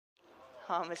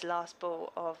Harmer's last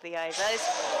ball of the overs.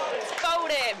 It's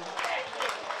bowled him.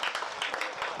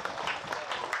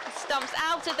 Stumps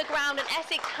out of the ground and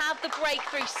Essex have the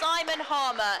breakthrough. Simon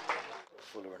Harmer.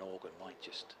 Fuller and Organ might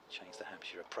just change the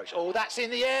Hampshire approach. Oh, that's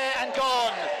in the air and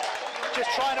gone. Just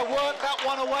trying to work that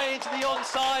one away into the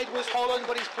onside was Holland,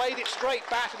 but he's played it straight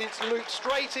back and it's looped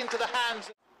straight into the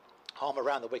hands. Harmer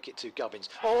around the wicket to Gubbins.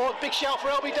 Oh, big shout for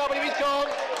LBW, he's gone.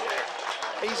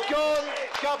 He's gone.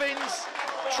 Gubbins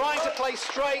trying to play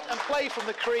straight and play from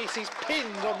the crease. He's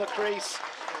pinned on the crease.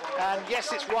 And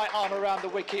yes, it's right arm around the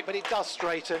wicket, but it does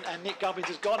straighten. And Nick Gubbins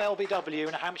has gone LBW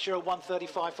and Hampshire are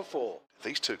 135 for 4.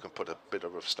 These two can put a bit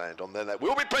of a stand on there. There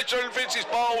will be pressure and Vince is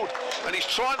bowled. And he's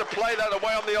trying to play that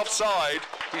away on the offside.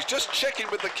 He's just checking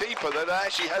with the keeper that it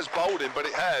actually has bowled him, but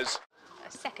it has.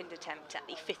 A second attempt at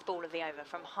the 5th ball of the over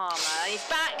from Harmer. He's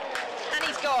back and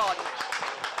he's gone.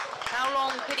 How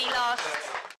long could he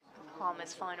last?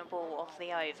 Harmer's final ball of the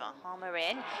over. Harmer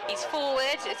in, he's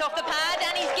forward, it's off the pad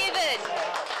and he's given.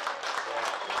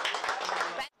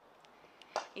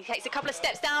 He takes a couple of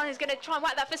steps down, he's going to try and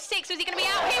whack that for 6. Is he going to be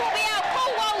out? He will be out.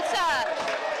 Paul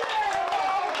Walter